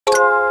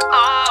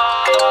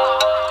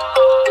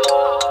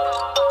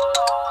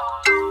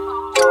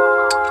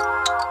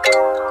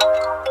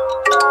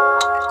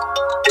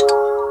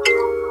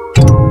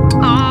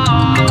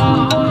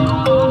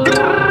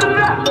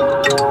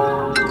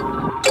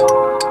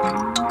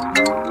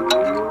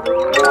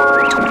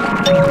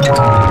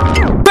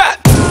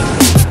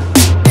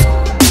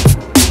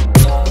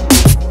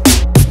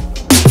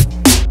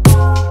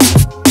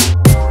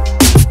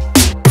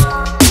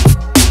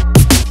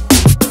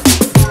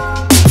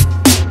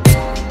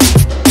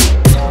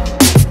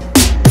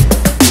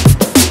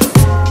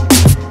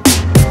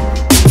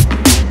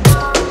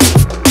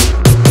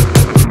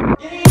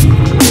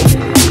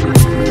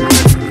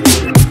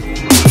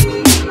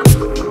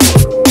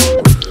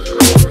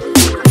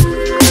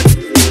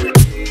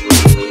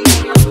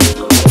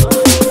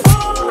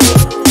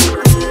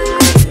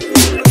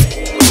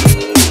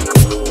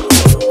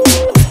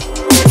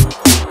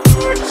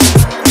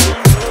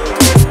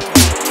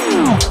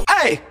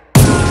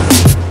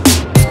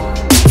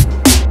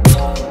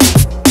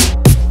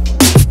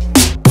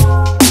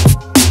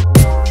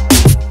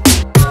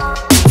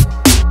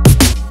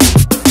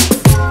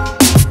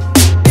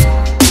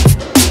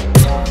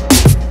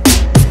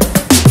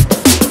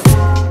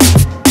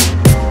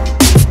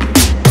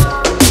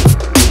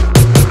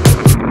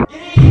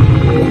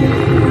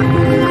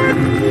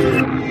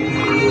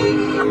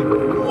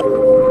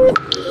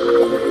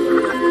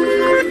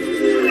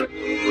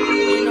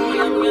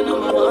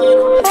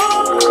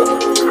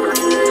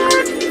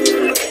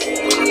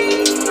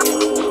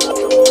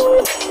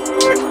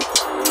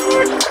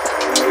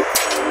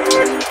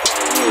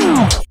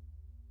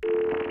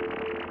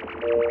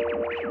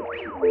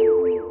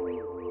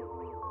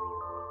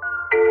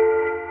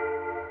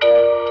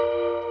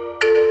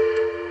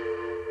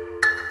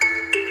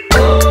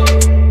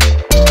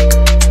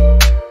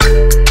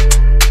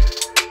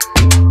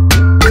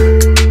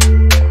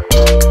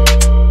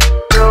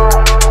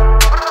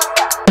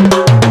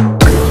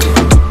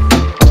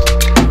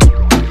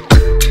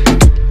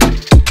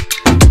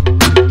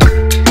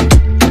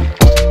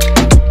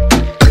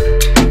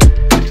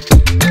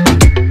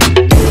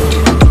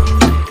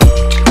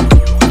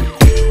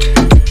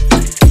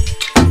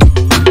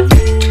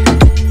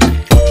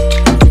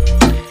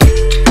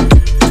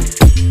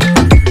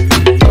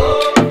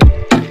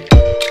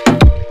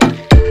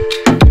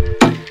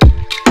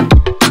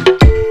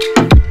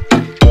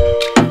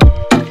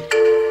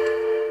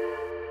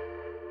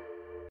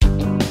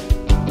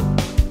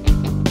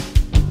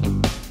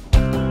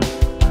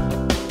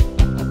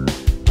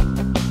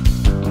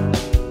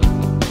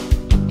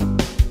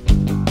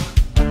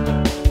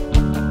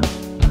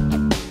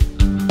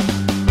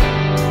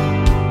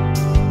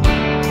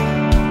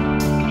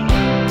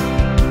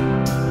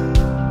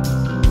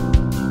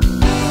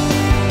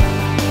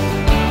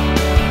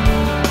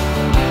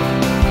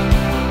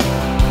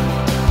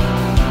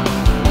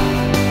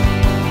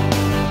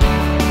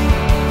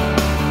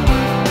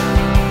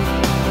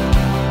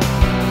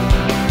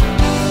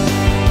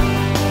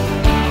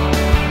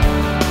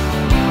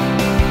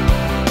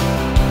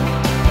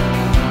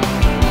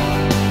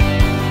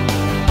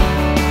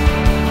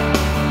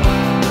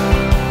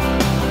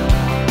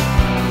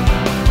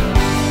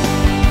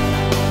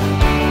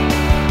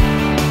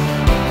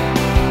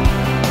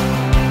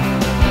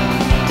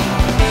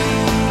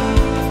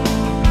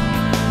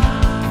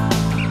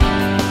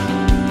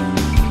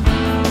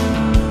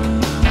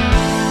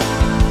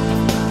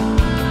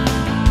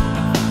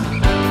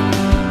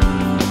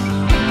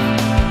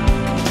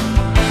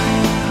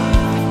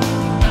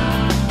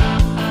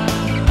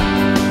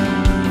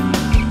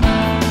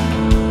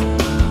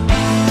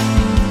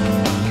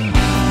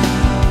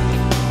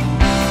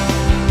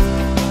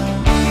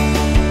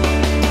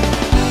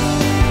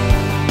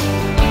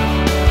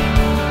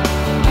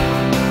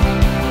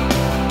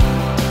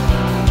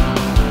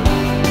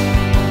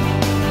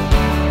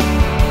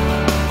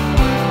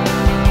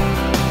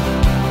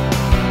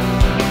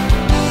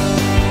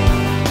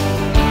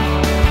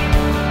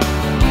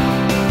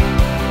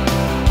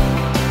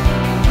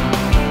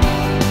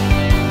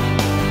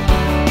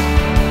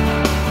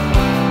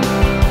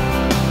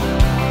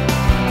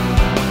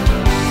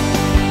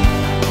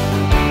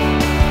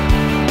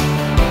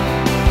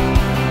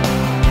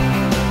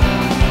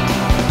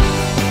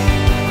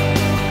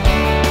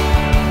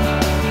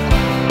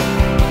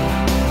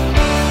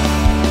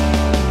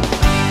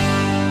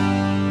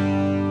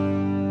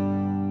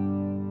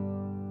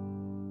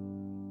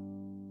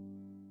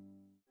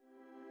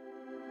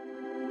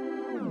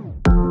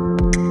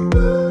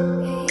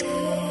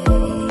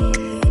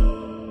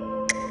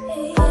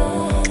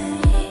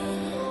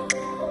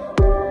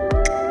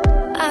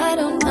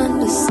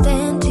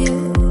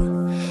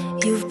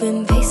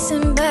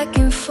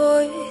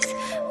forth.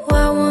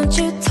 Why won't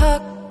you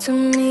talk to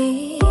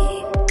me?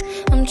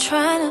 I'm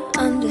trying to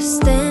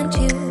understand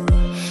you.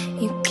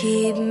 You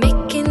keep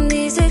making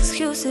these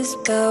excuses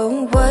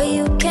about why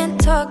you can't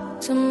talk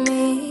to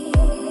me.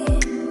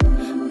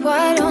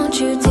 Why don't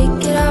you take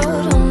it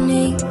out on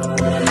me?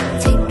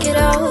 Take it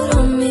out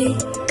on me.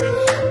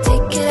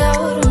 Take it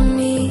out on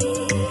me.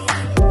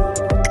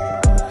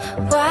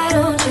 Why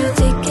don't you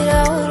take it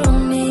out on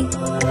me?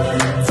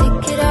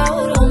 Take it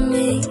out on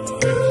me.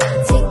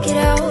 Take it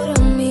out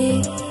on me.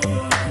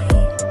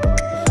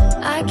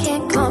 I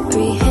can't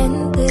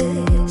comprehend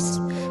this.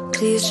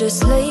 Please just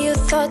lay your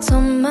thoughts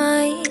on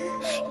mine.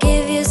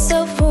 Give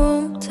yourself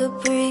room to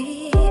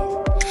breathe.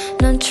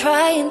 Not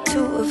trying to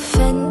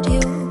offend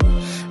you,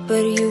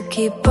 but you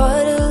keep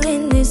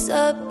bottling this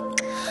up.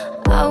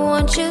 I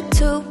want you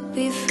to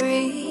be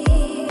free.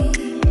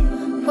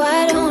 Why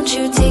don't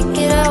you take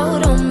it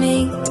out on me?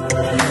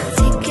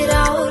 Take it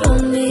out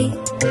on me.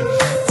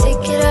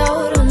 Take it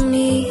out on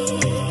me.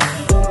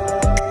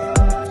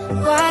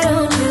 Why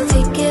don't you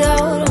take it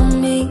out on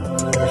me?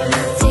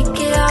 Take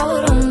it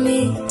out on me.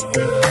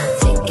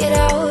 Take it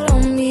out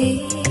on me.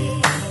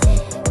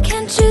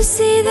 Can't you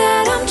see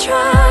that I'm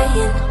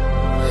trying,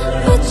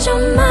 but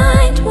your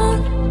mind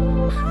won't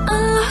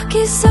unlock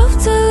yourself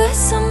to let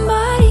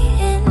somebody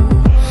in?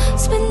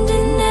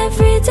 Spending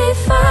every day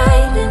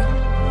fighting.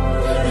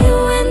 You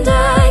and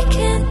I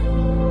can't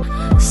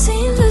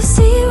seem to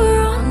see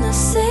we're on the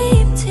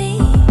same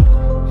team.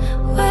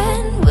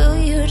 When will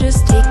you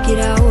just take it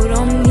out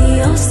on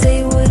me? I'll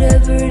say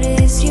whatever it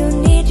is you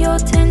need. Your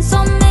tense,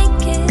 I'll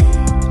make it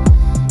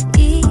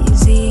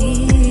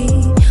easy.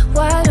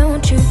 Why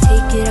don't you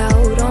take it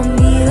out on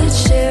me? Let's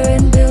share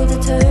and build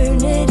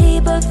eternity,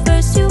 but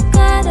first you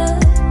gotta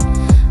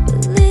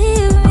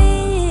believe me.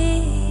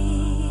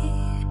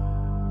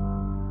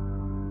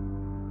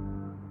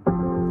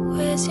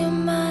 Where's your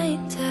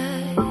mind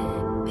at,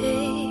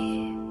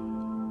 babe?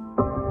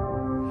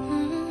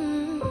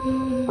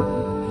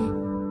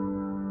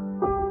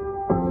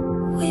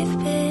 We've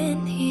been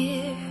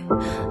here,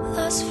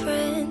 lost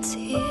friends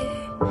here.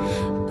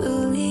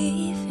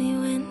 Believe me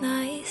when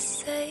I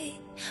say,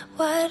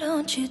 why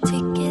don't you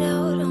take it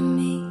out on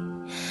me?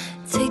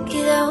 Take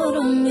it out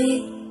on me.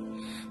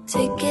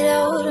 Take it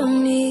out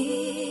on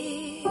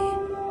me.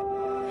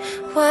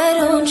 Why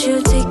don't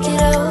you take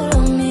it out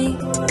on me?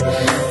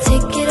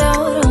 Take it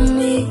out on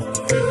me.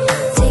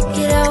 Take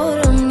it out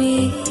on me.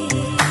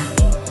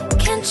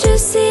 Can't you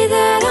see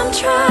that I'm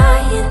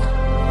trying,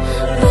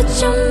 but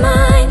your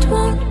mind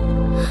won't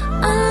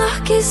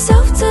unlock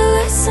yourself to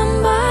let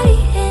somebody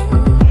in?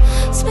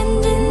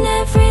 Spending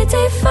every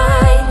day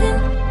fighting.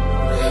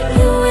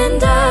 You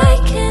and I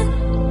can't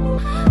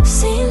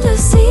seem to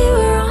see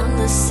we're on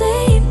the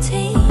same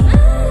team.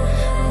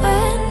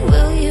 When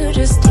will you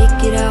just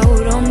take it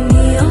out on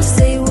me? I'll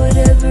say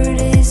whatever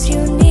it is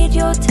you need.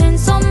 Your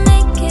tense, I'll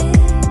make it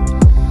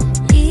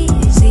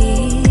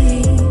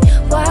easy.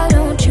 Why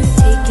don't you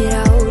take it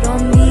out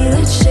on me?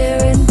 Let's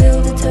share and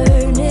build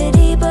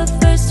eternity, but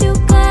first you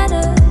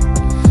gotta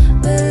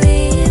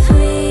believe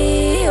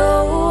me.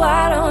 Oh,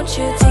 why don't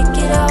you take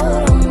it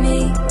out on me?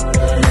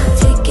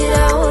 Take it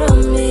out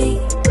on me.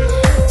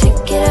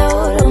 Take it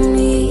out on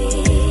me.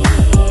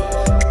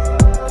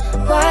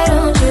 Why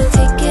don't you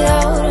take it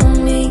out on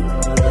me?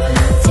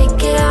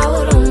 Take it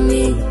out on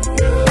me.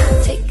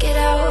 Take it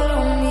out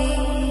on me.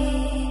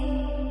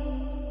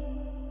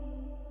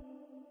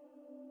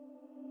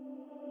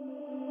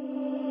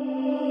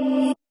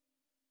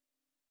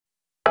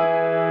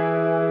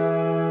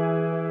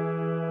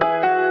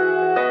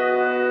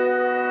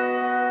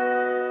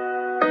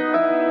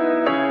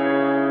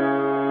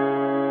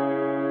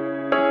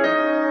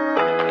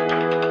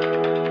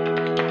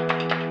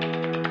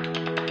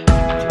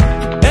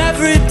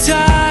 Every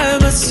time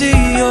I see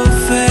your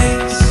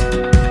face,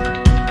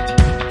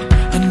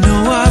 I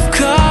know I've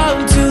come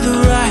to the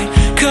right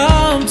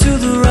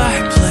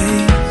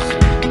place.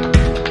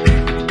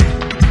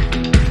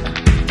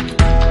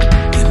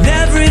 And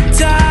every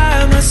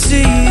time I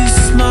see you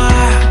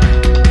smile,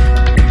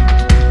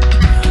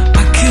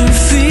 I can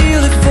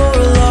feel it for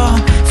a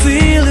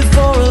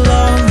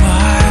long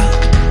while.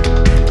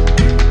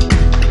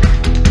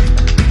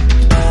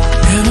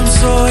 And I'm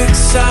so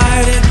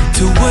excited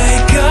to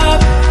wake up,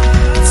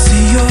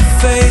 see your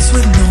face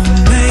with no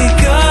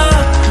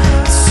makeup,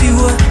 see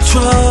what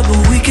trouble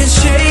we can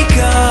shake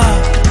up.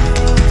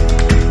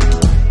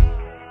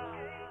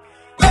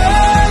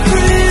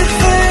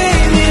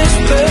 Everything is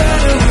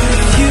better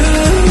with you.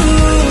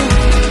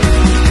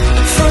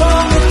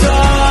 From the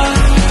dawn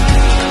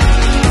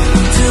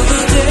till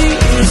the day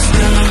is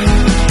done,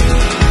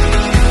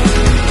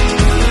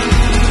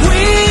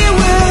 we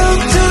will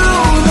do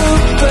the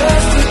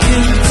best we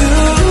can do.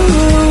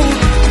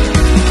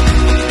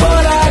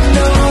 But I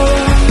know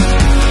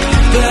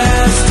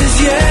best is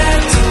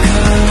yet to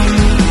come.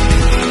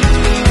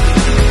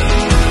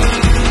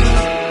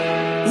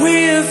 We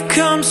have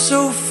come so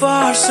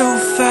far, so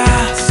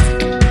fast,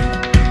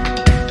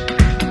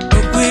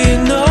 but we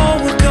know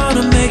we're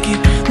gonna make it,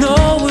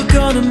 know we're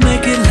gonna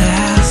make it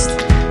last.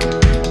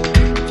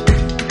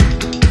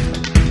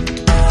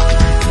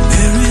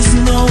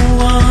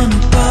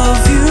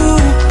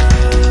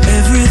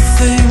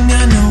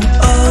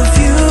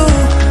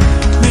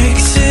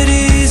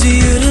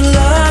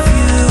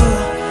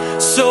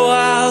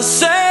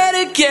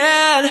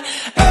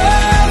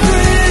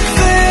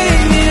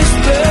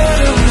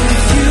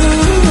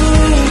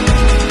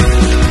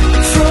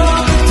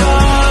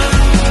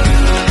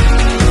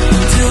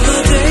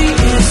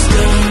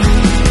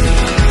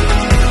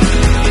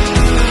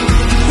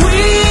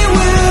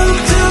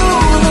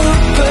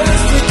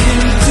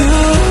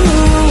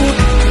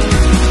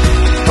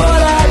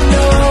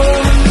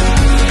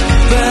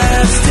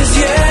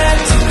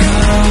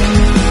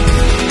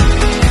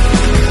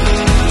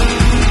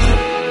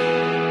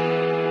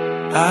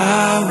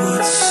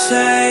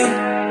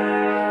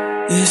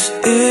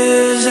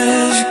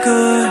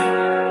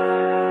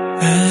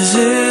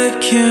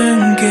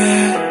 can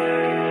get.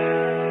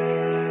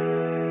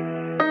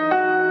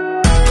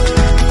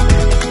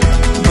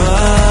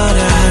 But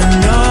I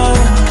know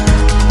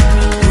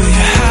we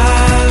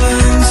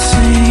haven't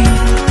seen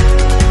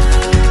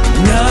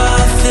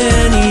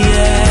nothing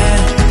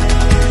yet.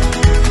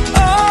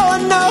 Oh, I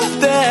know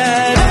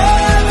that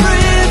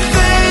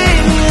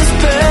everything is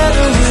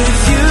better with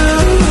you.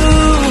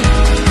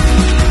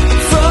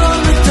 From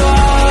the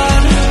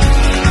dawn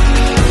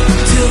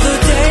till the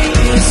day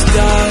is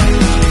done,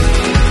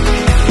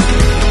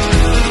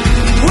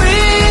 we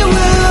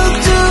will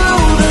do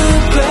the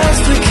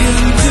best we can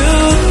do.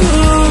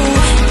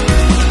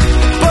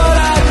 But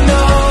I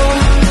know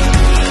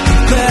the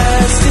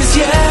best is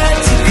yet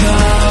to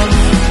come.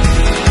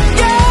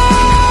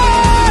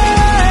 Yeah,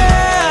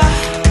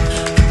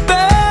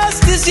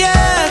 best is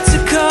yet to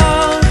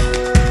come.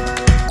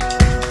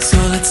 So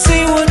let's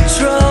see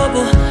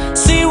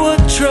what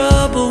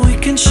trouble we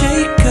can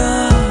shake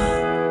up.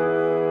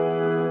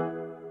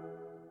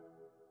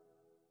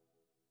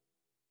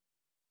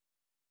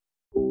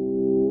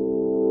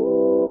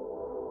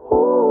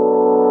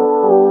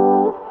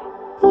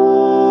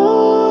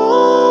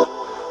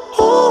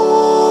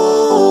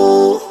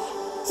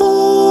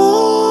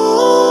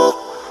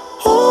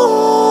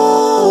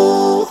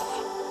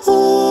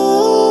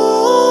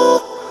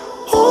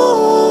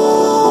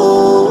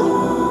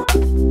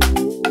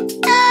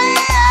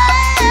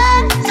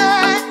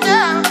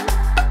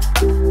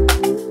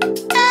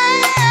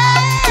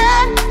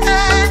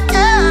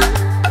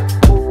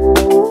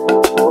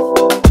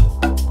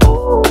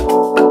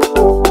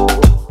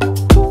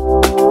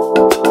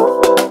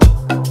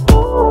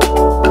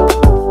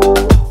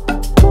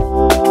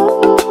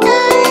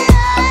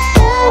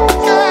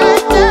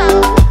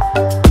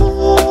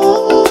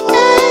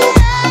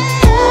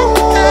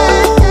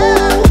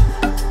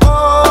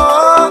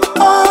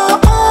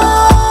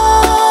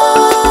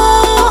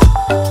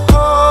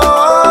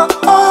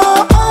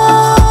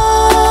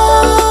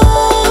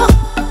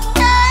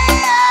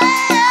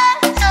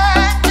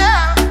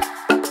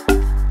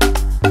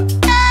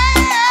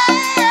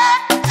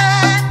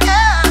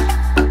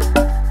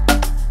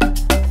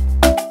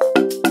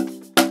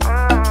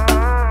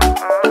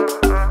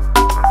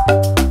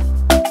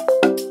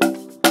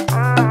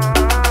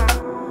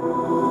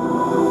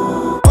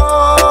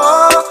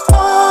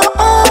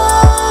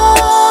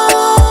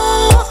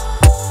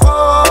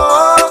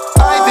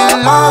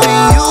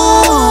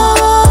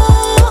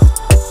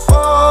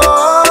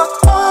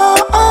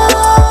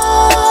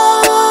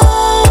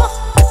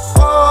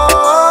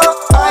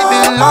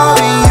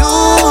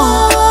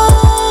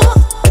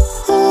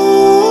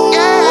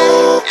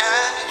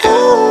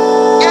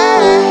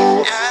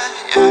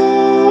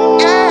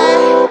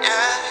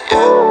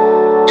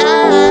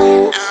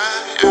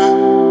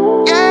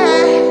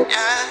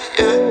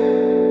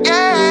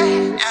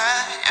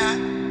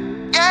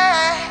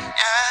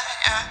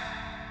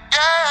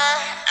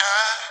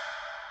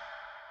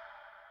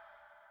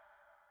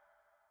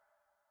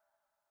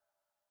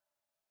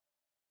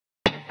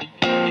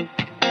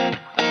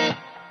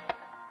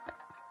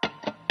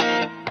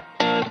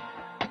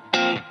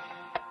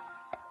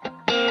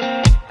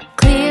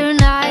 Clear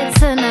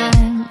nights and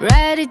I'm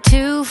ready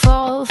to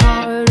fall